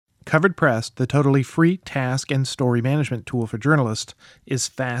Covered Press, the totally free task and story management tool for journalists, is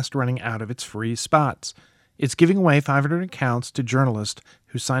fast running out of its free spots. It's giving away 500 accounts to journalists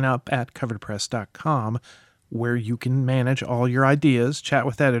who sign up at coveredpress.com, where you can manage all your ideas, chat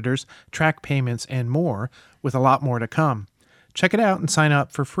with editors, track payments, and more, with a lot more to come. Check it out and sign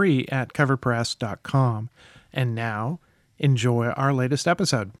up for free at coveredpress.com. And now, enjoy our latest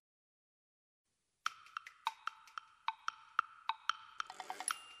episode.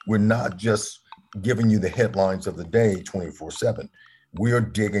 We're not just giving you the headlines of the day 24/7. We are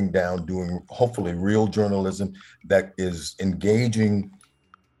digging down, doing hopefully real journalism that is engaging.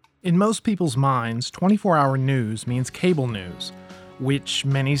 In most people's minds, 24-hour news means cable news, which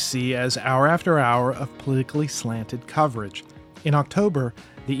many see as hour after hour of politically slanted coverage. In October,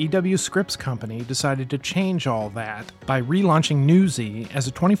 the EW Scripps Company decided to change all that by relaunching Newsy as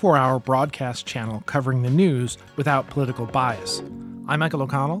a 24-hour broadcast channel covering the news without political bias. I'm Michael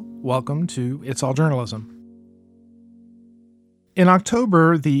O'Connell. Welcome to It's All Journalism. In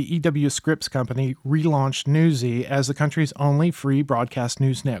October, the EW Scripps Company relaunched Newsy as the country's only free broadcast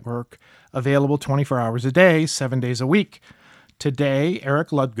news network, available 24 hours a day, 7 days a week. Today, Eric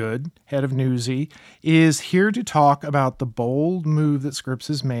Ludgood, head of Newsy, is here to talk about the bold move that Scripps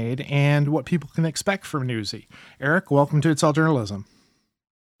has made and what people can expect from Newsy. Eric, welcome to It's All Journalism.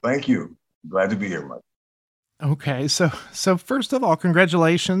 Thank you. Glad to be here, Mike. Okay, so first of all,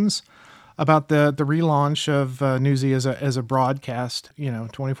 congratulations about the relaunch of Newsy as a broadcast,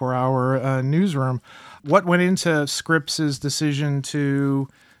 24-hour newsroom. What went into Scripps's decision to,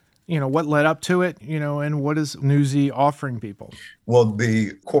 what led up to it, and what is Newsy offering people? Well,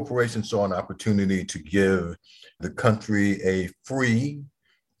 the corporation saw an opportunity to give the country a free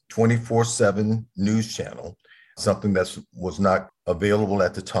 24/7 news channel, something that was not available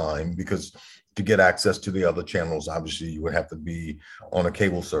at the time, because to get access to the other channels, obviously, you would have to be on a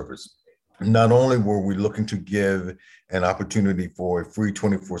cable service. Not only were we looking to give an opportunity for a free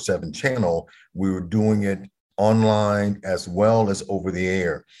 24/7 channel, we were doing it online as well as over the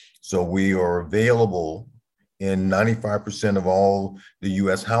air. So we are available in 95% of all the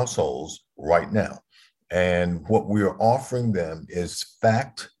U.S. households right now. And what we are offering them is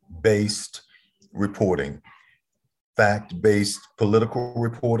fact-based reporting, fact-based political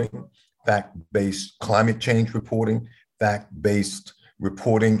reporting, fact-based climate change reporting, fact-based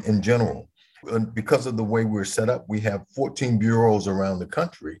reporting in general. And because of the way we're set up, we have 14 bureaus around the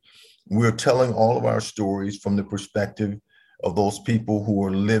country. We're telling all of our stories from the perspective of those people who are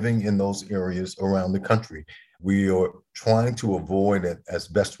living in those areas around the country. We are trying to avoid, as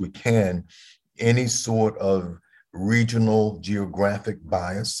best we can, any sort of regional geographic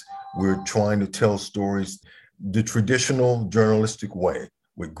bias. We're trying to tell stories the traditional journalistic way,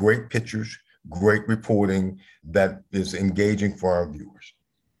 with great pictures, great reporting that is engaging for our viewers.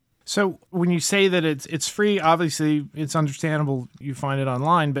 So when you say that it's free, obviously it's understandable you find it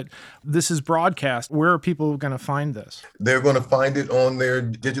online, but this is broadcast. Where are people going to find this? They're going to find it on their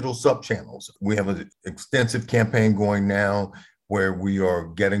digital sub-channels. We have an extensive campaign going now where we are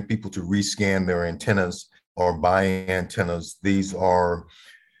getting people to rescan their antennas or buy antennas. These are,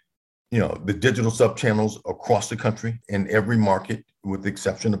 the digital sub-channels across the country in every market, with the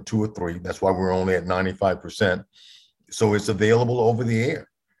exception of 2 or 3. That's why we're only at 95%. So it's available over the air,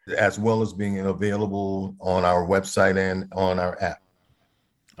 as well as being available on our website and on our app.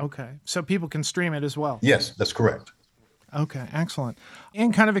 Okay. So people can stream it as well? Yes, that's correct. Okay, excellent.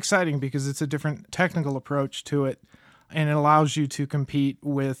 And kind of exciting because it's a different technical approach to it, and it allows you to compete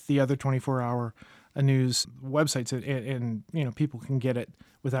with the other 24-hour news websites, and people can get it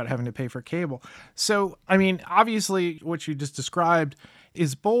without having to pay for cable. So, obviously what you just described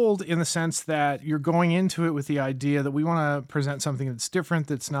is bold in the sense that you're going into it with the idea that we want to present something that's different,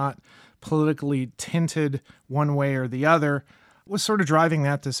 that's not politically tinted one way or the other. What's sort of driving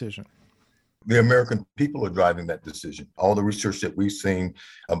that decision? The American people are driving that decision. All the research that we've seen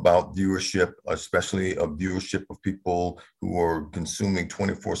about viewership, especially a viewership of people who are consuming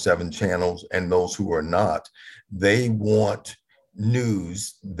 24/7 channels and those who are not, they want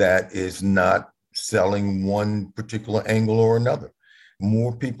news that is not selling one particular angle or another.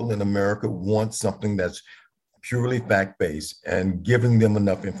 More people in America want something that's purely fact-based and giving them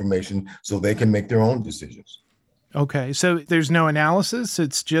enough information so they can make their own decisions. Okay, so there's no analysis.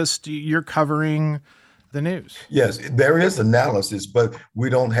 It's just you're covering the news. Yes, there is analysis, but we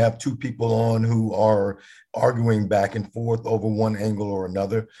don't have two people on who are arguing back and forth over one angle or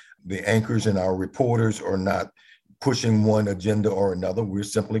another. The anchors and our reporters are not pushing one agenda or another. We're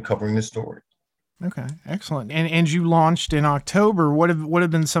simply covering the story. Okay, excellent. And you launched in October. What have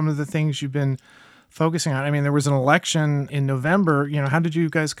been some of the things you've been focusing on? I mean, there was an election in November. How did you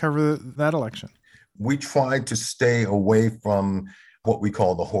guys cover that election? We tried to stay away from what we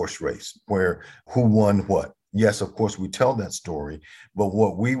call the horse race, where who won what. Yes, of course, we tell that story, but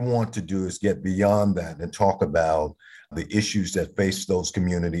what we want to do is get beyond that and talk about the issues that face those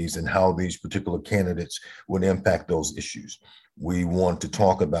communities and how these particular candidates would impact those issues. We want to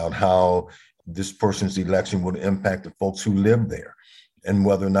talk about how this person's election would impact the folks who live there and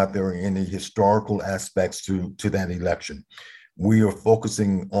whether or not there are any historical aspects to that election. We are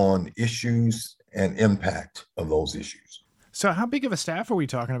focusing on issues and impact of those issues. So how big of a staff are we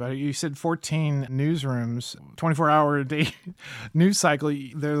talking about? You said 14 newsrooms, 24-hour a day news cycle.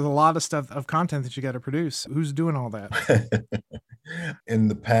 There's a lot of stuff of content that you got to produce. Who's doing all that? In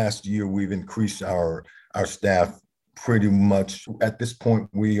the past year, we've increased our staff pretty much. At this point,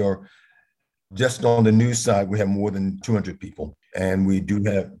 we are just on the news side, we have more than 200 people. And we do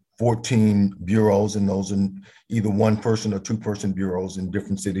have 14 bureaus, and those are either one-person or two-person bureaus in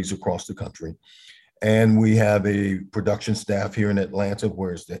different cities across the country. And we have a production staff here in Atlanta,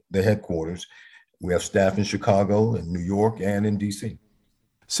 where it's the headquarters. We have staff in Chicago and New York and in DC.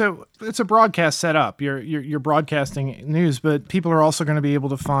 So it's a broadcast setup. You're broadcasting news, but people are also going to be able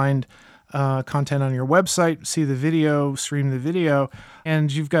to find content on your website, see the video, stream the video,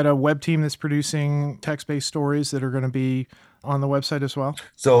 and you've got a web team that's producing text-based stories that are going to be on the website as well?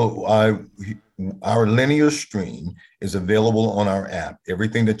 So our linear stream is available on our app.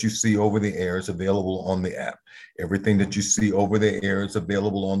 Everything that you see over the air is available on the app. Everything that you see over the air is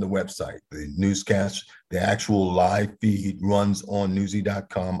available on the website. The newscast, the actual live feed runs on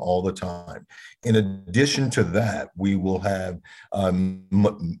Newsy.com all the time. In addition to that, we will have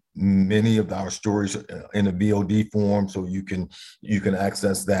many of our stories in a VOD form, so you can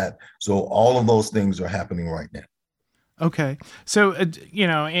access that. So all of those things are happening right now. Okay, so and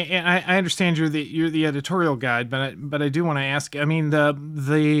I understand you're the editorial guide, but I do want to ask. I mean,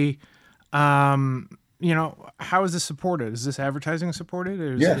 how is this supported? Is this advertising supported,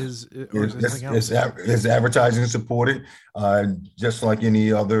 or is it something else? It's advertising supported, just like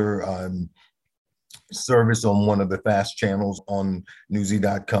any other service on one of the fast channels on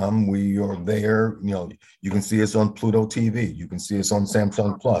Newsy.com. We are there. You can see us on Pluto TV. You can see us on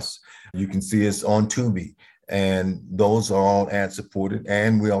Samsung Plus. You can see us on Tubi. And those are all ad supported.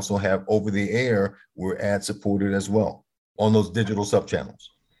 And we also have over the air, we're ad supported as well on those digital sub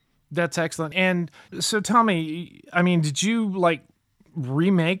channels. That's excellent. And so tell me, I mean, did you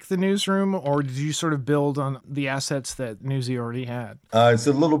remake the newsroom, or did you sort of build on the assets that Newsy already had? It's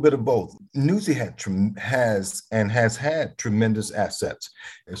a little bit of both. Newsy has had tremendous assets,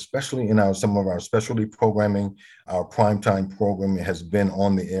 especially in some of our specialty programming. Our primetime programming has been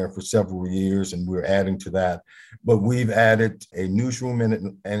on the air for several years, and we're adding to that. But we've added a newsroom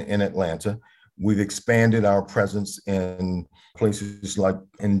in Atlanta. We've expanded our presence in places like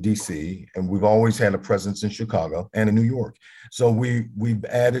in DC, and we've always had a presence in Chicago and in New York. So we've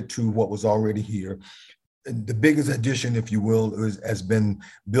added to what was already here. The biggest addition, if you will, has been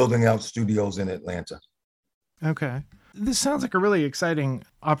building out studios in Atlanta. Okay. This sounds like a really exciting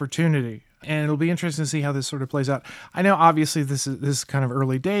opportunity, and it'll be interesting to see how this sort of plays out. I know obviously this is kind of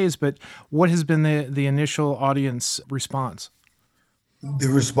early days, but what has been the initial audience response? The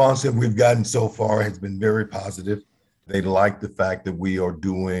response that we've gotten so far has been very positive. They like the fact that we are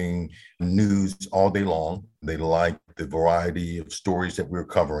doing news all day long. They like the variety of stories that we're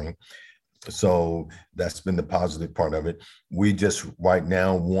covering. So that's been the positive part of it. We just right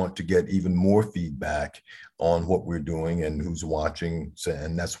now want to get even more feedback on what we're doing and who's watching.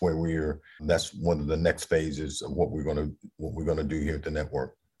 And that's that's one of the next phases of what we're going to do here at the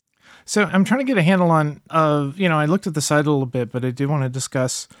network. So I'm trying to get a handle on, I looked at the site a little bit, but I do want to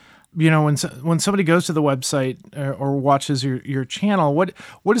discuss, when somebody goes to the website or watches your channel, what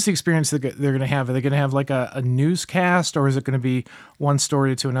is the experience that they're going to have? Are they going to have like a newscast, or is it going to be one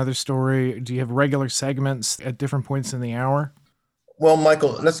story to another story? Do you have regular segments at different points in the hour? Well,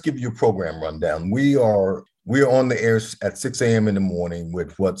 Michael, let's give you a program rundown. We are on the air at 6 a.m. in the morning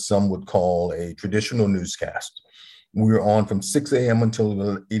with what some would call a traditional newscast. We're on from 6 a.m.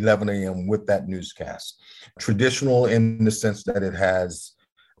 until 11 a.m. with that newscast. Traditional in the sense that it has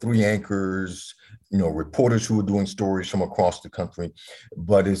 3 anchors, reporters who are doing stories from across the country.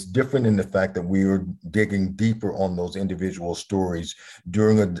 But it's different in the fact that we are digging deeper on those individual stories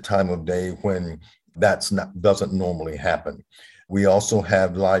during a time of day when doesn't normally happen. We also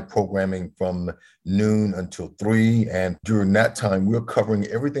have live programming from noon until 3. And during that time, we're covering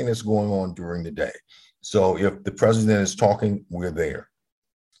everything that's going on during the day. So if the president is talking, we're there.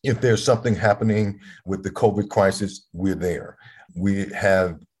 If there's something happening with the COVID crisis, we're there. We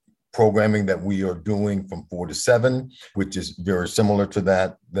have programming that we are doing from 4 to 7, which is very similar to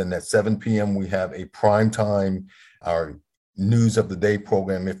that. Then at 7 p.m., we have a prime time, our news of the day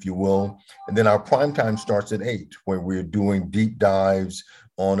program, if you will. And then our prime time starts at 8, where we're doing deep dives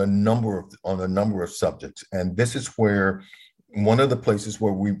on a number of subjects. And this is where one of the places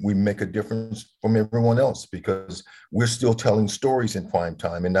where we make a difference from everyone else, because we're still telling stories in prime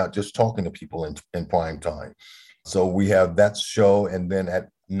time and not just talking to people in prime time. So we have that show. And then at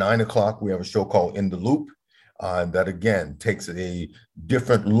 9 o'clock, we have a show called In the Loop that, again, takes a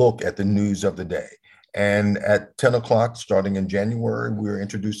different look at the news of the day. And at 10 o'clock, starting in January, we're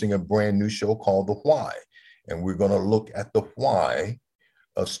introducing a brand new show called The Why. And we're going to look at the why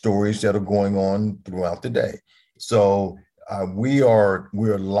of stories that are going on throughout the day. So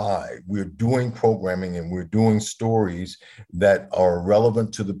we're live, we're doing programming, and we're doing stories that are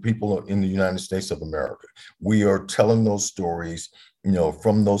relevant to the people in the United States of America. We are telling those stories,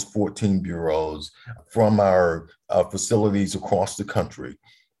 from those 14 bureaus, from our facilities across the country.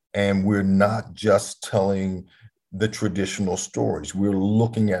 And we're not just telling the traditional stories. We're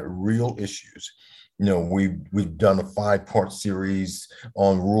looking at real issues. We've done a 5-part series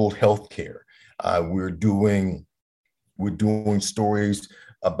on rural healthcare. We're doing stories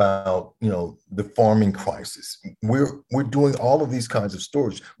about the farming crisis. We're doing all of these kinds of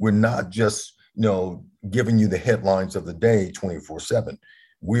stories. We're not just giving you the headlines of the day 24/7.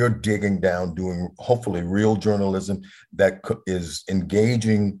 We are digging down, doing hopefully real journalism that is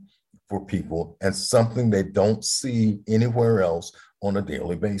engaging for people and something they don't see anywhere else on a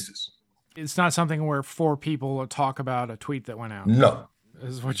daily basis. It's not something where 4 people talk about a tweet that went out. No.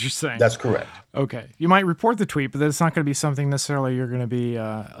 Is what you're saying. That's correct. Okay. You might report the tweet, but it's not going to be something necessarily you're going to be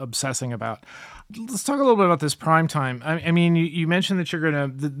obsessing about. Let's talk a little bit about this prime time. I mean, you mentioned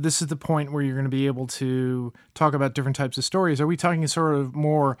that this is the point where you're going to be able to talk about different types of stories. Are we talking sort of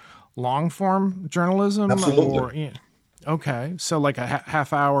more long form journalism? Absolutely. Okay. So like a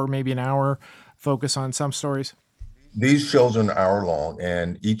half hour, maybe an hour focus on some stories? These shows are an hour long,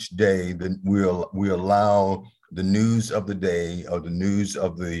 and each day we allow the news of the day or the news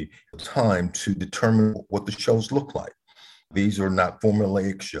of the time to determine what the shows look like. These are not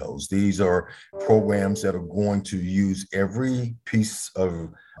formulaic shows. These are programs that are going to use every piece of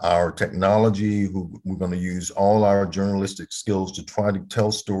our technology. We're going to use all our journalistic skills to try to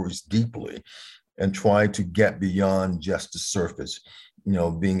tell stories deeply and try to get beyond just the surface,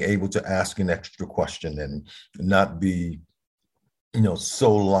 being able to ask an extra question and not be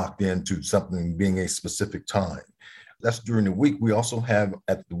so locked into something being a specific time. That's during the week. We also have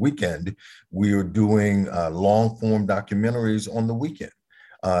at the weekend, we are doing long form documentaries on the weekend.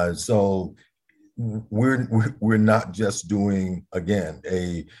 So we're not just doing, again,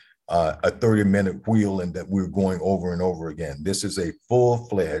 a 30-minute wheel and that we're going over and over again. This is a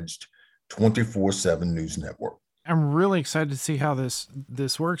full-fledged 24/7 news network. I'm really excited to see how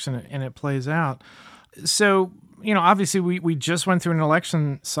this works and it plays out. So, obviously we just went through an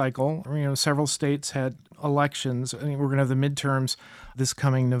election cycle. Several states had elections. I think we're going to have the midterms this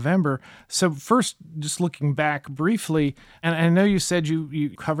coming November. So first, just looking back briefly, and I know you said you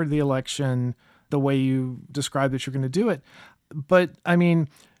covered the election the way you described that you're going to do it. But I mean,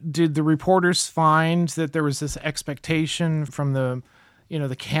 did the reporters find that there was this expectation from the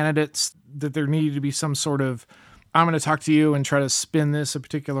candidates that there needed to be some sort of, I'm going to talk to you and try to spin this a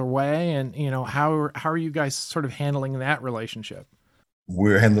particular way? And, how are you guys sort of handling that relationship?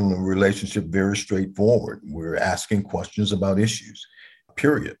 We're handling the relationship very straightforward. We're asking questions about issues,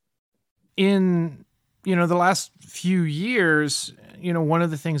 period. In, the last few years, one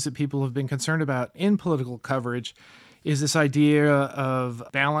of the things that people have been concerned about in political coverage is this idea of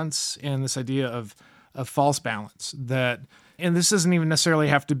balance and this idea of false balance. And this doesn't even necessarily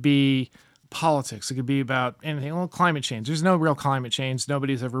have to be politics. It could be about anything. Well, climate change. There's no real climate change.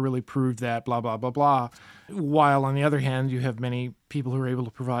 Nobody's ever really proved that, blah, blah, blah, blah. While on the other hand, you have many people who are able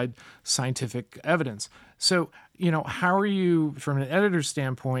to provide scientific evidence. So, how are you, from an editor's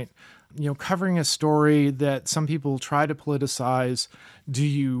standpoint, covering a story that some people try to politicize? Do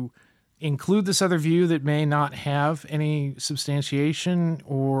you include this other view that may not have any substantiation,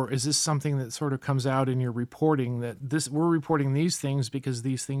 or is this something that sort of comes out in your reporting that we're reporting these things because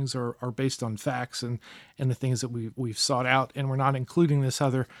these things are based on facts and the things that we've sought out, and we're not including this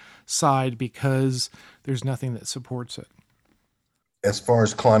other side because there's nothing that supports it? As far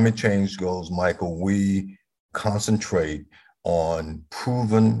as climate change goes, Michael, we concentrate on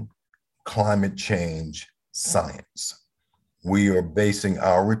proven climate change science. We are basing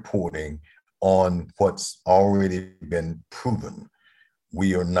our reporting on what's already been proven.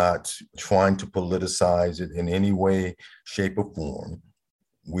 We are not trying to politicize it in any way, shape, or form.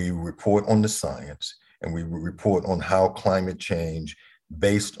 We report on the science, and we report on how climate change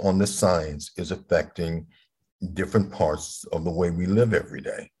based on the science is affecting different parts of the way we live every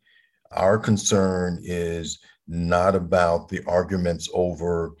day. Our concern is not about the arguments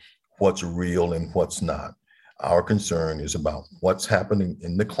over what's real and what's not. Our concern is about what's happening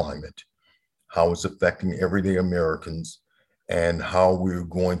in the climate, how it's affecting everyday Americans, and how we're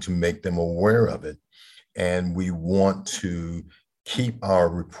going to make them aware of it. And we want to keep our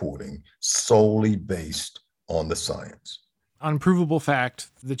reporting solely based on the science. Unprovable fact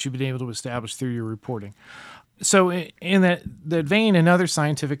that you've been able to establish through your reporting. So in that vein, another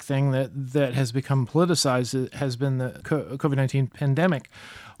scientific thing that has become politicized has been the COVID-19 pandemic.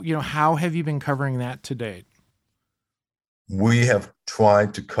 How have you been covering that to date? We have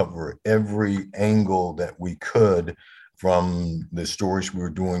tried to cover every angle that we could, from the stories we're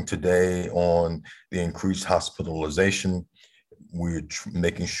doing today on the increased hospitalization. We're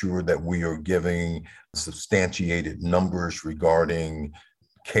making sure that we are giving substantiated numbers regarding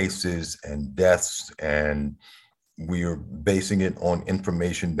cases and deaths, and we are basing it on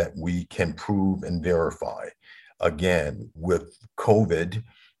information that we can prove and verify. Again, with COVID,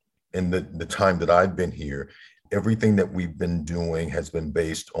 in the time that I've been here, everything that we've been doing has been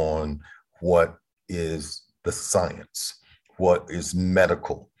based on what is the science, what is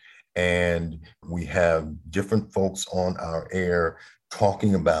medical. And we have different folks on our air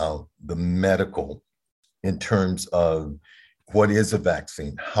talking about the medical in terms of what is a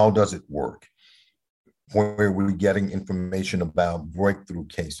vaccine, how does it work, where we're getting information about breakthrough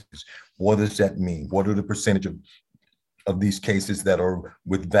cases. What does that mean? What are the percentage of these cases that are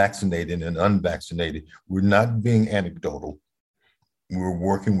with vaccinated and unvaccinated? We're not being anecdotal. We're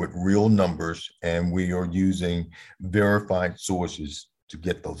working with real numbers, and we are using verified sources to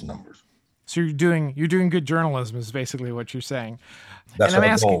get those numbers. So you're doing good journalism is basically what you're saying. That's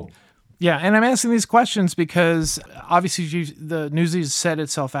our goal. Yeah, and I'm asking these questions because obviously the Newsy has set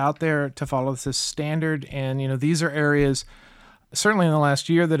itself out there to follow this standard, and these are areas, certainly in the last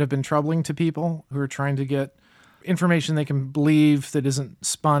year, that have been troubling to people who are trying to get information they can believe that isn't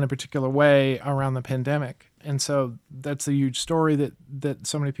spun a particular way around the pandemic. And so that's a huge story that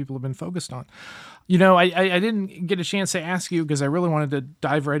so many people have been focused on. I didn't get a chance to ask you because I really wanted to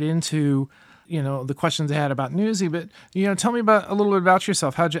dive right into the questions I had about Newsy, but tell me a little bit about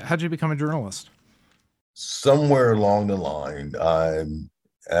yourself. How'd you become a journalist? Somewhere along the line,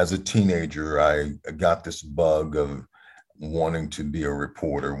 as a teenager, I got this bug of wanting to be a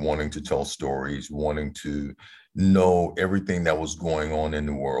reporter, wanting to tell stories, wanting to know everything that was going on in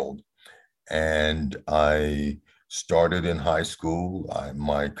the world. And I started in high school.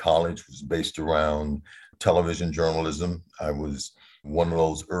 My college was based around television journalism. I was one of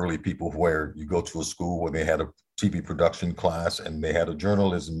those early people where you go to a school where they had a TV production class and they had a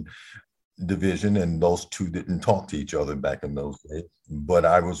journalism division, and those two didn't talk to each other back in those days. But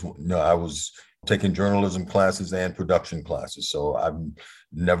I was taking journalism classes and production classes. So I've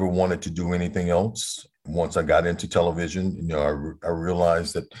never wanted to do anything else. Once I got into television, I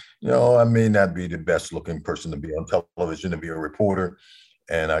realized that, I may not be the best looking person to be on television, to be a reporter.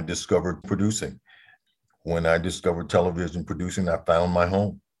 And I discovered producing. When I discovered television producing, I found my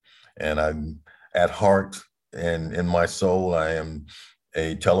home. And I'm at heart and in my soul, I am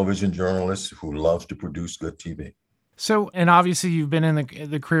a television journalist who loves to produce good TV. So, and obviously you've been in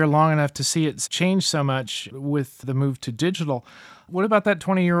the career long enough to see it's changed so much with the move to digital. What about that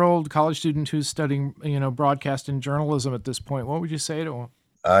 20-year-old college student who's studying, broadcast and journalism at this point? What would you say to him?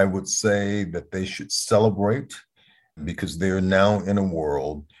 I would say that they should celebrate, because they're now in a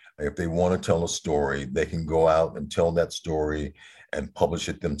world, if they want to tell a story, they can go out and tell that story and publish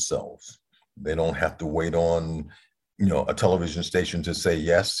it themselves. They don't have to wait on, a television station to say,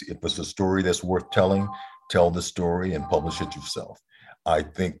 yes, if it's a story that's worth telling, tell the story and publish it yourself. I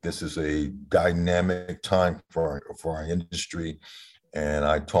think this is a dynamic time for our industry. And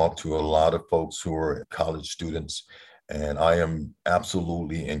I talk to a lot of folks who are college students, and I am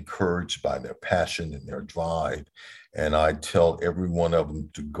absolutely encouraged by their passion and their drive. And I tell every one of them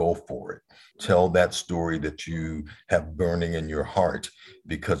to go for it. Tell that story that you have burning in your heart,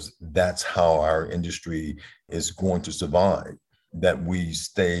 because that's how our industry is going to survive. That we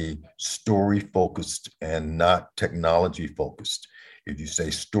stay story focused and not technology focused. If you say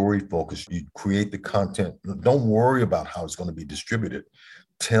story focused, you create the content. Don't worry about how it's going to be distributed.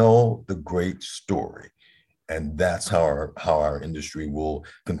 Tell the great story. And that's how our industry will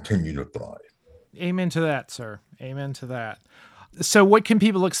continue to thrive. Amen to that, sir. Amen to that. So what can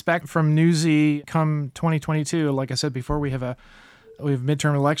people expect from Newsy come 2022? Like I said before, we have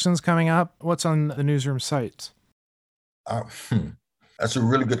midterm elections coming up. What's on the newsroom sites? That's a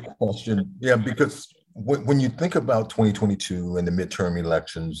really good question. Yeah, because when you think about 2022 and the midterm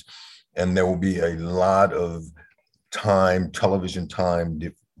elections, and there will be a lot of time, television time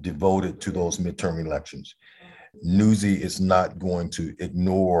devoted to those midterm elections. Newsy is not going to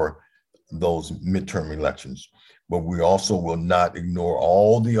ignore those midterm elections, but we also will not ignore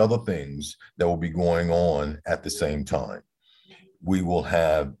all the other things that will be going on at the same time. We will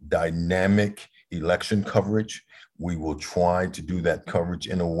have dynamic election coverage. We will try to do that coverage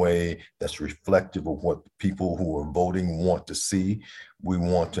in a way that's reflective of what people who are voting want to see. We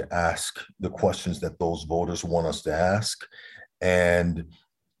want to ask the questions that those voters want us to ask. And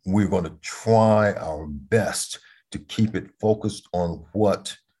we're going to try our best to keep it focused on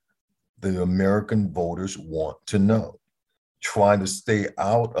what the American voters want to know. Trying to stay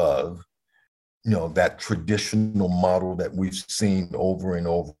out of that traditional model that we've seen over and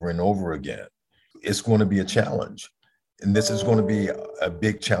over and over again. It's going to be a challenge. And this is going to be a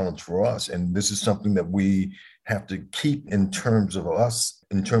big challenge for us. And this is something that we have to keep in terms of us,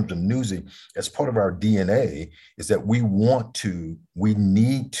 in terms of Newsy, as part of our DNA, is that we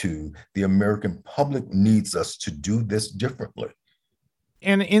need to, the American public needs us to do this differently.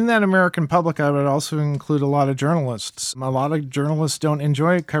 And in that American public, I would also include a lot of journalists. A lot of journalists don't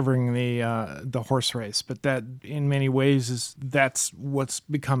enjoy covering the horse race, but that in many ways that's what's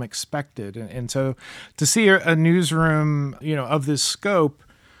become expected. And so to see a newsroom, of this scope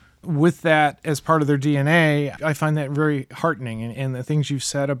with that as part of their DNA, I find that very heartening. And the things you've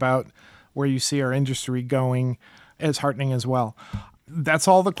said about where you see our industry going is heartening as well. That's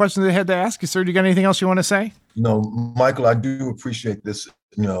all the questions I had to ask you, sir. Do you got anything else you want to say? No, Michael, I do appreciate this.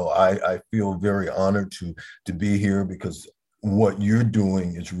 I feel very honored to be here, because what you're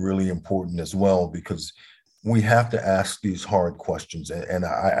doing is really important as well, because we have to ask these hard questions. And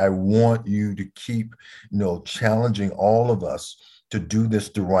I want you to keep, challenging all of us to do this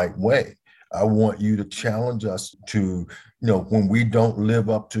the right way. I want you to challenge us to, when we don't live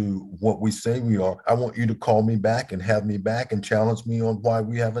up to what we say we are, I want you to call me back and have me back and challenge me on why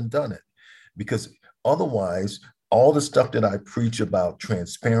we haven't done it. Because otherwise, all the stuff that I preach about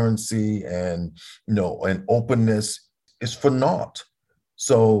transparency and, and openness is for naught.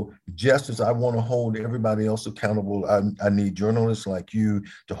 So just as I want to hold everybody else accountable, I need journalists like you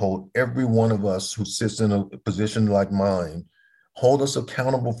to hold every one of us who sits in a position like mine, hold us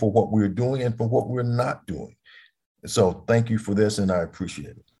accountable for what we're doing and for what we're not doing. So thank you for this, and I appreciate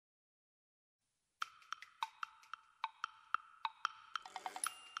it.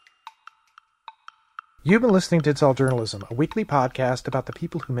 You've been listening to It's All Journalism, a weekly podcast about the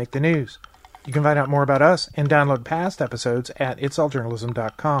people who make the news. You can find out more about us and download past episodes at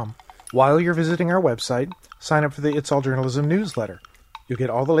itsalljournalism.com. While you're visiting our website, sign up for the It's All Journalism newsletter. You'll get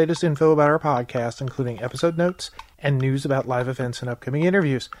all the latest info about our podcast, including episode notes and news about live events and upcoming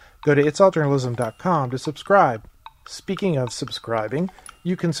interviews. Go to itsalljournalism.com to subscribe. Speaking of subscribing,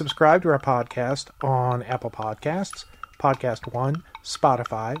 you can subscribe to our podcast on Apple Podcasts, Podcast One,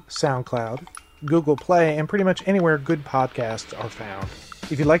 Spotify, SoundCloud, Google Play, and pretty much anywhere good podcasts are found.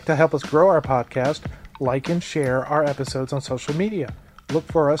 If you'd like to help us grow our podcast, like and share our episodes on social media. Look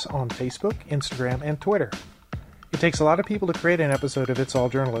for us on Facebook, Instagram, and Twitter. It takes a lot of people to create an episode of It's All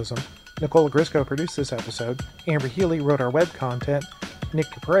Journalism. Nicola Grisco produced this episode, Amber Healy wrote our web content, Nick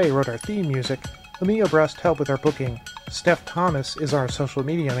Capre wrote our theme music, Emilio Brust helped with our booking, Steph Thomas is our social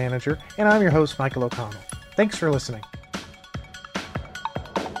media manager, and I'm your host, Michael O'Connell. Thanks for listening.